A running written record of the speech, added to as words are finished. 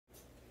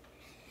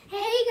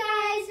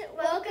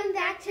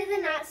to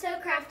the Not So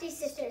Crafty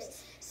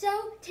Sisters.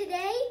 So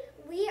today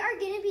we are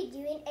going to be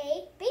doing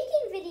a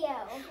baking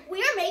video. We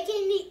are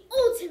making the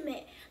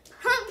ultimate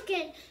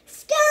pumpkin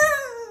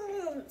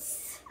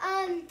scones.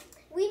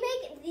 We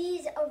make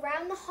these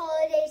around the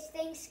holidays,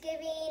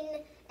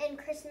 Thanksgiving and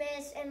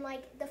Christmas and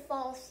like the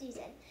fall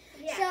season.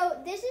 Yeah.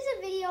 So this is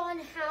a video on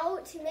how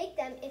to make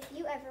them if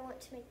you ever want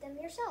to make them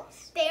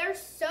yourselves. They are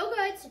so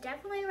good, so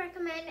definitely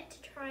recommend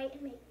to try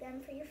and make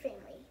them for your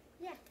family.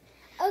 Yeah.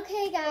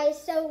 Okay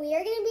guys, so we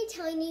are going to be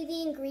telling you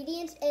the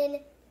ingredients in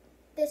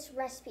this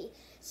recipe.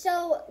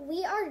 So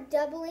we are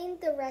doubling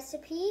the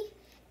recipe,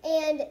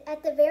 and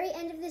at the very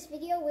end of this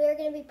video we are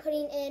going to be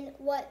putting in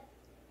what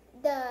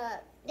the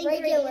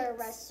regular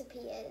recipe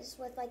is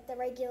with like the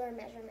regular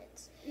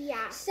measurements.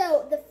 Yeah.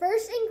 So the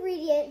first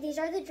ingredient, these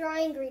are the dry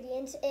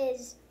ingredients,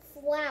 is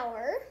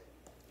flour.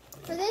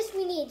 For this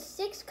we need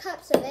 6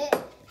 cups of it,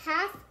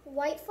 half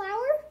white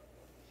flour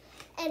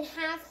and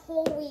half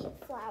whole wheat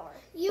flour.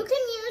 You can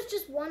use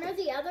just one or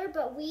the other,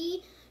 but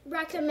we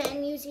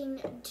recommend using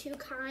 2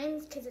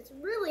 kinds because it's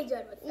really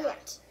good with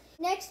that.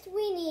 Yeah. Next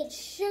we need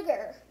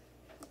sugar.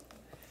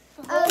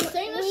 A whole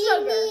thing of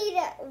sugar. We need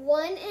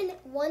 1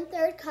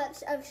 1/3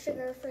 cups of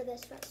sugar for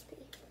this recipe.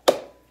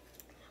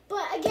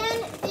 But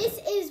again, this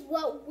is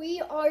what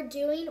we are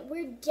doing.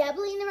 We're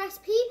doubling the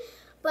recipe,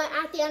 but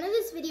at the end of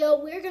this video,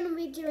 we're going to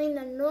be doing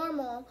the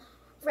normal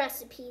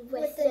recipe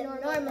with the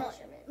normal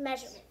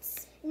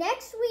measurements.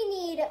 Next, we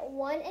need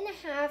 1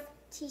 1/2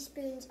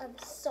 teaspoons of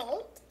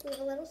salt. We have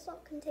a little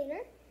salt container.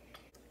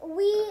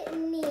 We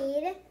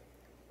need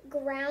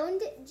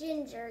ground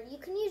ginger. You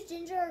can use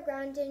ginger or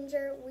ground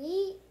ginger.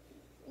 We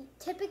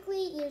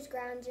typically use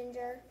ground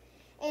ginger.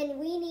 And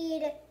we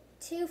need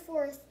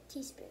 2/4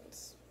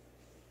 teaspoons.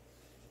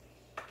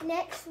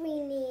 Next,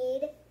 we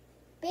need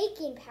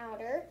baking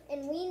powder,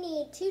 and we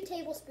need 2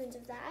 tablespoons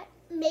of that.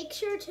 Make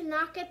sure to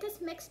not get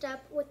this mixed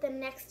up with the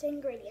next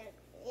ingredient.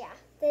 Yeah.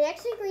 The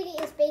next ingredient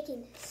is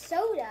baking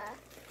soda,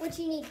 which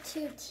you need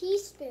 2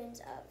 teaspoons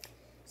of.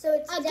 So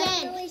it's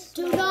definitely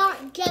do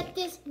not get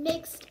this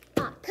mixed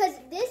up. Because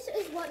this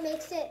is what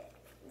makes it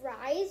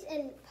rise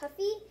and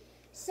puffy.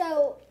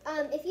 So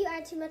if you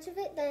add too much of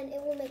it, then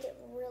it will make it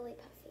really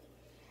puffy.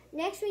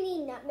 Next, we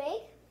need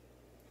nutmeg.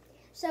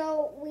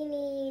 So we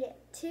need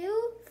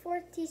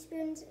 2/4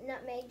 teaspoons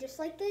nutmeg, just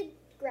like the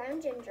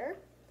ground ginger.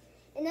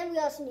 And then we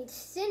also need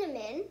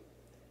cinnamon,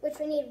 which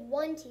we need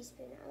 1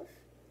 teaspoon of.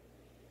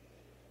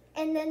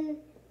 And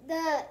then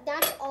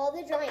that's all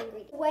the dry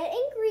ingredients. Wet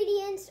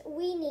ingredients,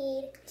 we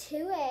need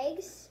 2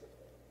 eggs.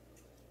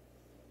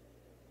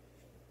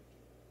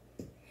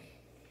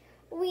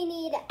 We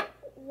need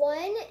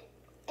 1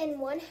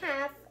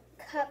 1/2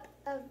 cup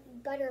of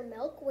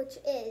buttermilk, which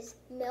is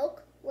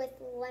milk with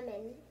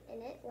lemon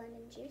in it,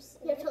 lemon juice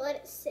in You have to let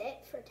it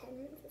sit for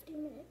 10 to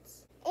 15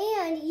 minutes.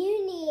 And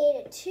you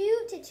need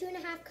 2 to 2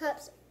 1/2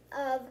 cups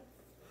of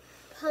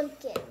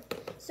pumpkin.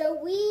 So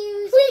we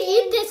use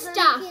eat this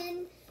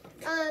pumpkin.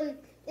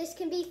 This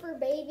can be for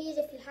babies.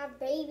 If you have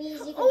babies,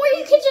 you can. Or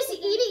you can just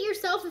eat it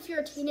yourself if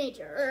you're a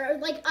teenager, or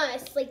like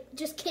us, like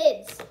just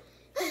kids.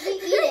 We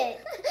eat it.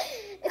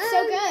 It's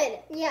so good.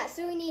 Yeah,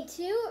 so we need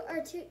 2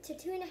 to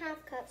 2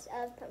 1/2 cups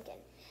of pumpkin.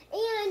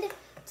 And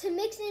to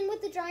mix in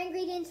with the dry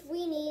ingredients,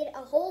 we need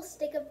a whole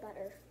stick of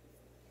butter.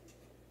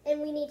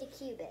 And we need to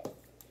cube it.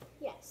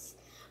 Yes,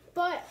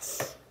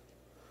 but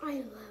I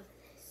love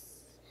this.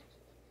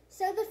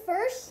 So the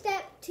first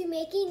step to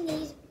making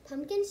these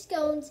pumpkin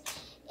scones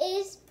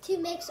is to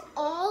mix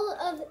all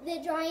of the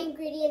dry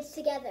ingredients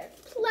together.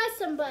 Plus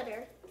some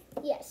butter.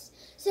 Yes.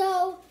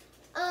 So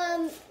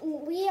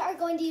we are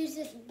going to use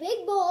this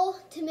big bowl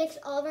to mix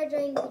all of our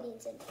dry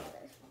ingredients in together.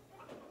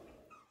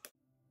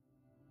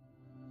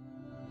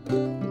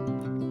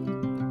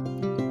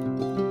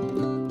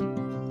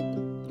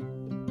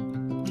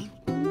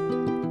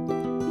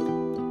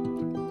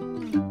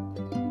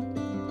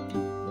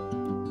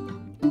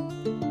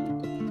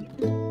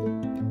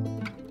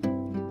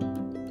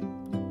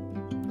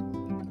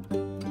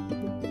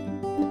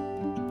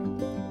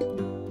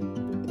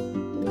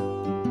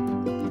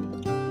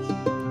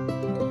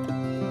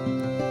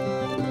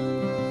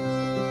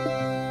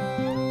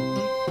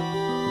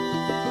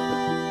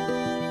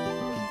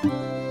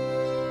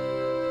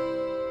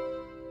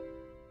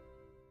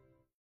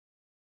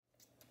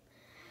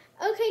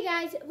 Okay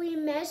guys, we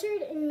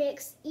measured and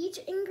mixed each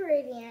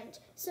ingredient,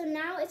 so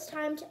now it's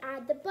time to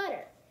add the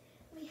butter.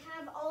 We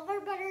have all of our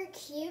butter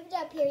cubed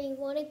up here. You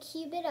want to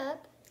cube it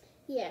up.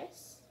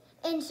 Yes.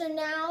 And so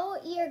now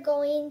you're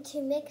going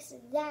to mix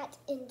that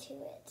into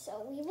it.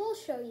 So we will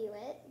show you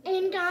it.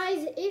 And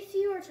guys, if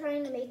you are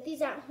trying to make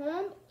these at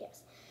home,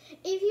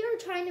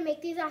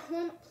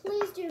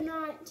 please do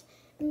not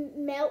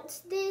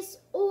melt this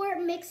or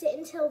mix it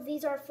until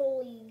these are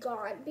fully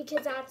gone,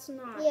 because that's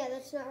not. Yeah,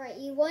 that's not right.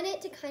 You want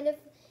it to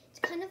it's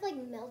kind of like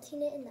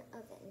melting it in the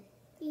oven.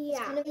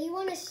 Yeah. You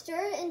want to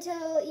stir it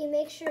until you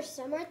make sure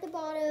some are at the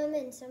bottom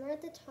and some are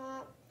at the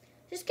top.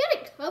 Just get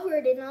it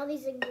covered in all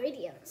these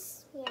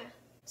ingredients. Yeah.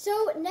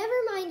 So never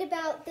mind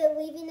about the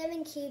leaving them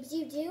in cubes.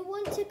 You do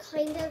want to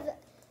kind of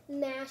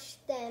mash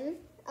them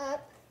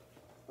up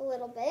a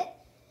little bit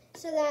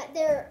so that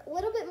they're a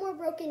little bit more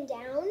broken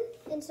down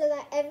and so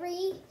that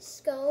every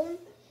scone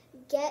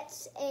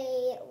gets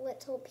a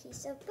little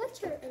piece of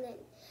butter in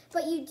it.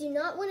 But you do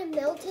not want to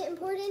melt it and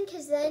pour it in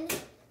because then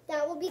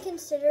that will be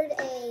considered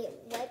a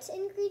wet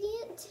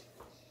ingredient.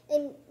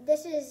 And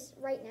this is,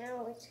 right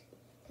now, it's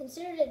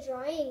considered a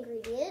dry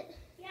ingredient.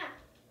 Yeah.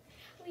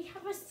 We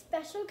have a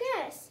special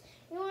guest.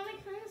 You want to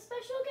come a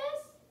special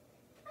guest?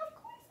 Of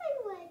course I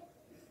would.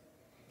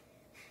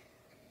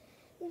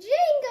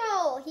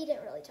 Jingle! He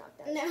didn't really talk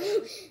that.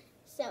 No.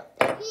 So,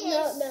 there he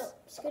is. No,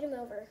 scoot him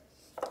over.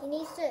 He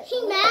needs to.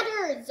 He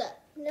matters.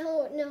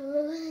 No.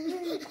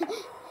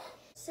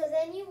 So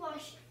then you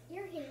wash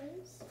your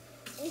hands.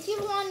 And if you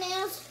have long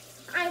nails,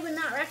 I would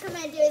not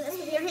recommend doing this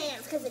with your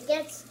hands because it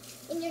gets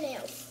in your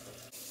nails.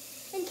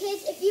 And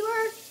kids, if you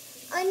are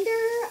under,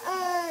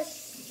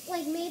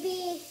 like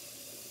maybe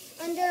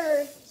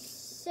under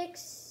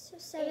 6,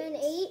 7,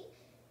 8,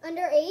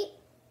 under 8,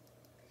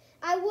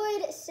 I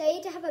would say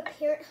to have a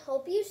parent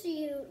help you so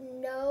you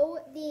know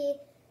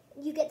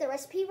you get the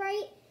recipe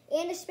right,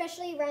 and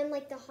especially around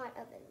like the hot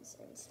ovens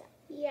and stuff.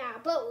 Yeah,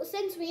 but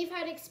since we've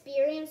had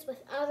experience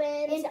with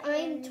ovens and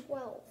I'm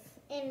 12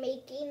 and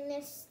making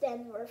this,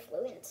 then we're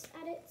fluent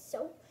at it.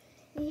 So,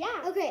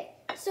 yeah. Okay,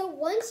 so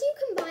once you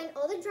combine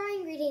all the dry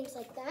ingredients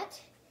like that,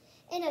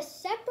 in a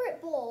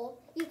separate bowl,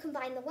 you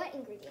combine the wet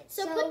ingredients.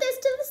 So put this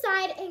to the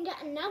side and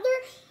get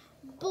another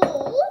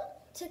bowl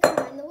to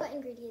combine the wet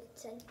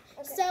ingredients in.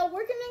 Okay. So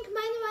we're going to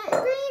combine the wet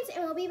ingredients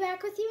and we'll be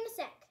back with you in a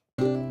sec.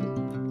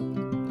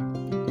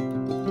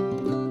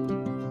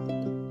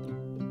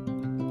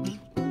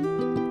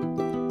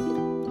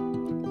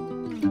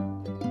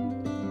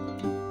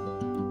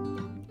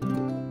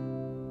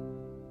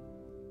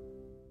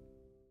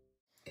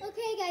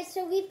 Okay guys,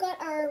 so we've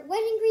got our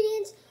wet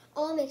ingredients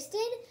all mixed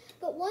in,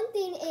 but one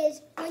thing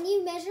is when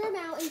you measure them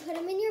out and put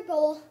them in your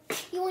bowl,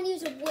 you want to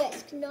use a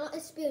whisk, not a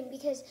spoon,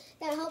 because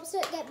that helps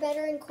it get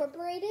better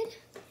incorporated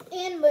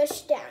and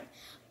mushed down.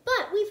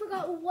 But we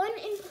forgot one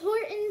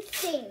important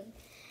thing.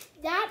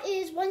 That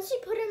is, once you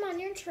put them on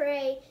your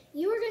tray,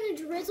 you are going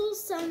to drizzle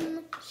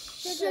some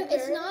sugar.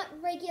 It's not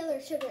regular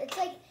sugar. It's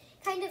like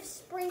kind of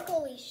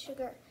sprinkly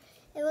sugar.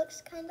 It looks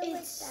kind of like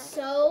that. It's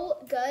so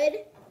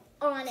good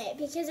on it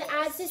because it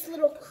adds this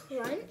little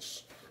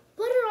crunch,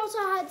 but it also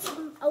adds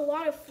a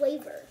lot of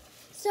flavor.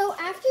 So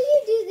after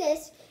you do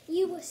this,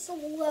 you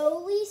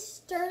slowly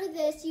stir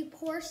this, you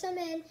pour some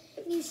in,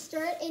 and you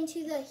stir it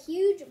into the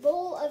huge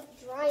bowl of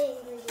dry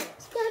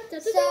ingredients.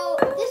 So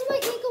this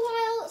might take a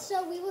while,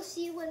 so we will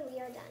see you when we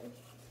are done.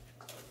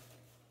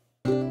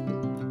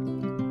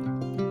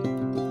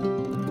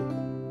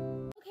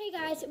 Okay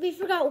guys, we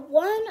forgot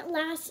one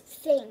last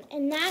thing,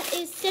 and that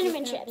is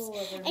cinnamon chips.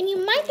 And you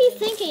might be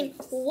thinking,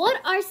 what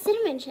are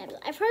cinnamon chips?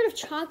 I've heard of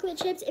chocolate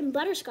chips and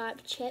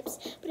butterscotch chips,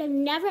 but I've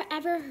never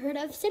ever heard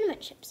of cinnamon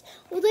chips.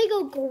 Well, they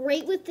go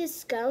great with the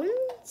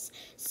scones,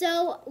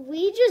 so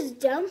we just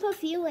dump a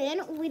few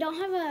in. We don't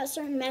have a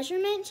certain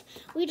measurement.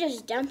 We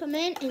just dump them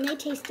in, and they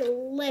taste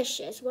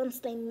delicious once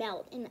they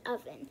melt in the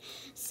oven.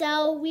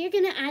 So we're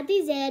going to add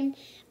these in,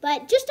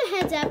 but just a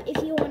heads up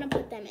if you want to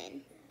put them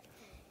in.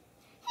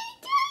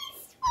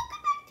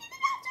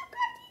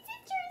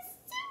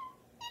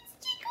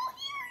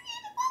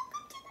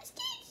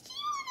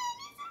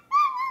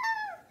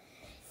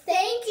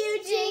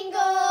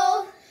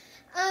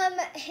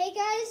 Hey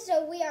guys,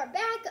 so we are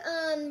back.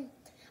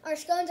 Our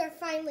scones are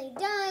finally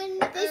done.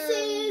 This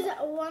is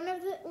one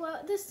of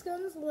what the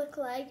scones look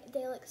like.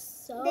 They look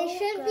so They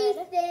should good.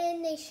 be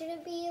thin. They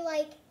shouldn't be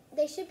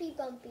they should be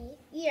bumpy.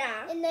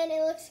 Yeah. And then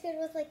it looks good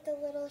with like the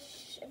little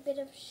bit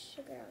of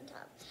sugar on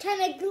top.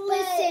 Kind of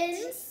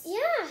glistens.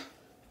 Yeah.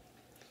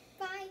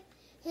 Bye.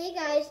 Hey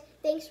guys,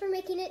 thanks for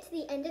making it to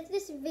the end of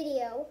this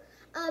video.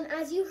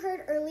 As you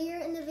heard earlier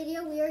in the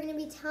video, we are going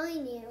to be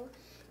telling you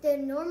the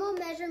normal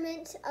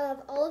measurement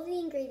of all of the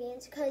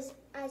ingredients because,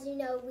 as you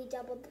know, we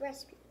doubled the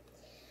recipe.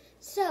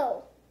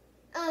 So,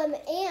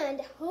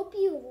 and hope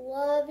you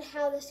loved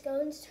how the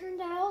scones turned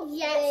out.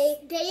 Yes,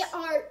 they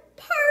are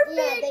perfect.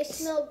 Yeah, they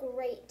smell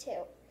great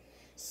too.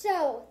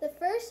 So, the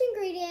first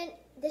ingredient,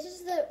 this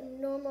is the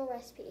normal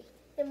recipe,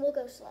 and we'll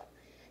go slow.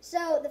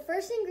 So, the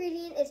first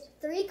ingredient is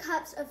 3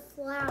 cups of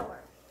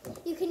flour.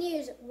 You can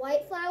use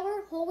white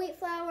flour, whole wheat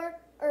flour,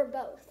 or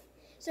both.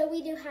 So,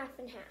 we do half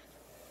and half.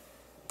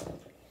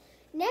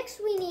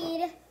 Next, we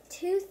need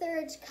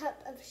 2/3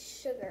 cup of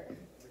sugar.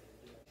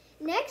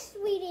 Next,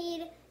 we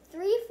need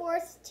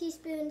 3/4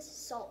 teaspoons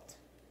salt.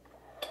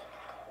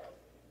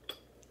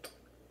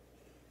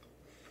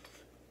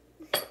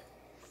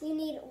 You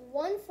need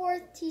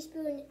 1/4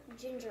 teaspoon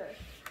ginger.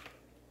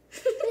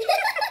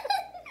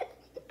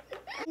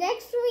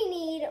 Next, we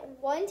need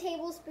 1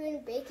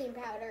 tablespoon baking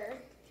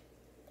powder.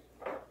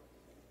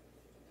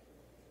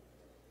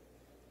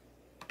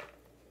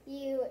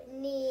 You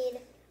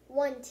need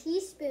 1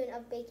 teaspoon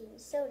of baking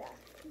soda.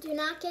 Do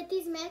not get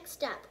these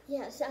mixed up.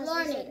 Yes, as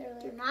Warning, we said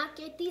earlier. do not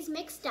get these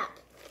mixed up.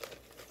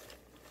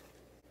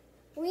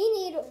 We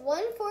need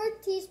 1/4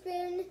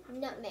 teaspoon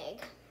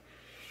nutmeg.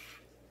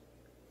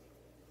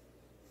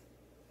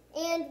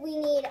 And we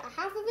need a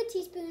half of a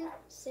teaspoon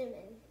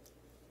cinnamon.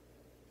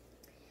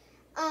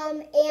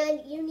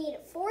 And you need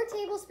 4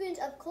 tablespoons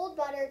of cold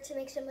butter to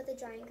mix in with the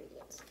dry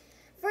ingredients.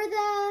 For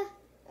the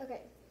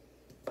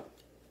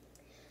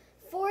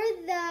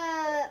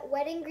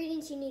wet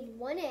ingredients, you need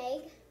 1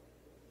 egg.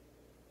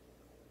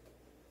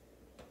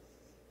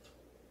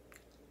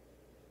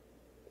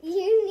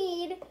 You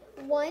need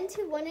 1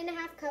 to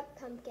 1.5 cup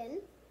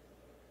pumpkin.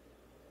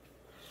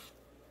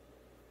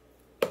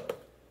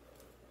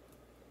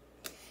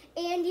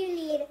 And you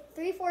need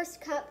 3/4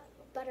 cup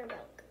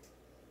buttermilk.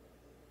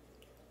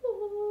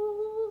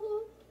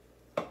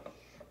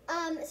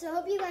 So I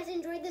hope you guys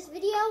enjoyed this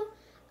video.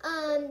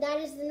 That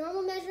is the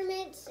normal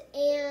measurements,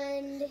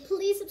 and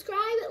please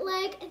subscribe,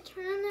 like, and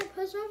turn on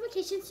post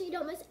notifications so you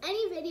don't miss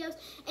any videos.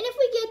 And if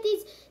we get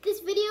this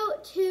video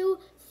to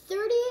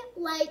 30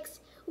 likes,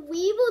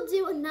 we will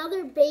do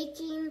another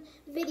baking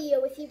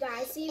video with you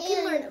guys so you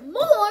can learn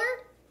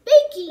more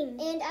baking.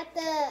 And at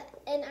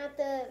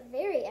the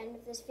very end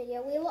of this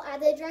video, we will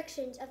add the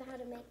directions of how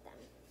to make them.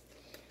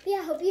 But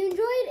yeah, hope you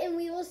enjoyed, and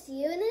we will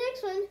see you in the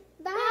next one.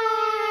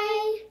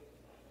 Bye!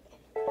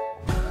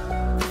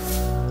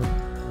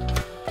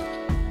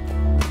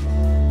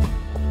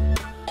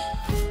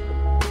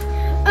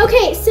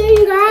 Okay, so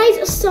you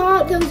guys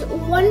saw those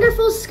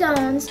wonderful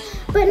scones,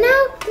 but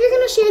now we're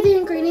going to share the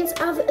ingredients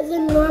of the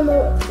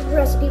normal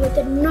recipe with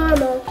the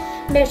normal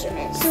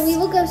measurements. So we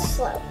will go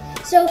slow.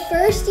 So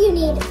first you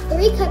need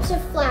 3 cups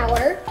of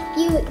flour.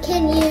 You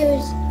can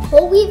use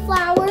whole wheat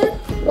flour,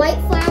 white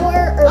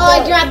flour, or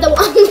I grabbed the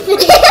wrong thing.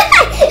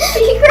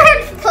 You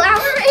grabbed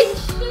flour and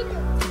sugar.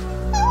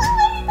 Hello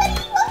everybody,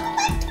 welcome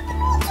back to the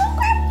world of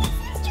Crafty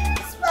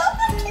Sisters.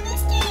 Welcome to the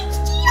stage,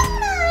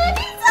 Gianna and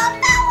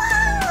Isabella.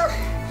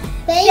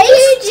 Thank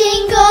you,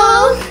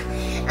 Jingle.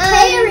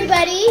 Hey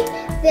everybody.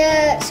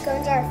 The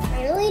scones are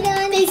finally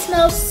done. They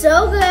smell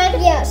so good.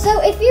 Yeah,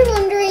 so if you're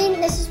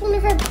wondering, this is one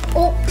of our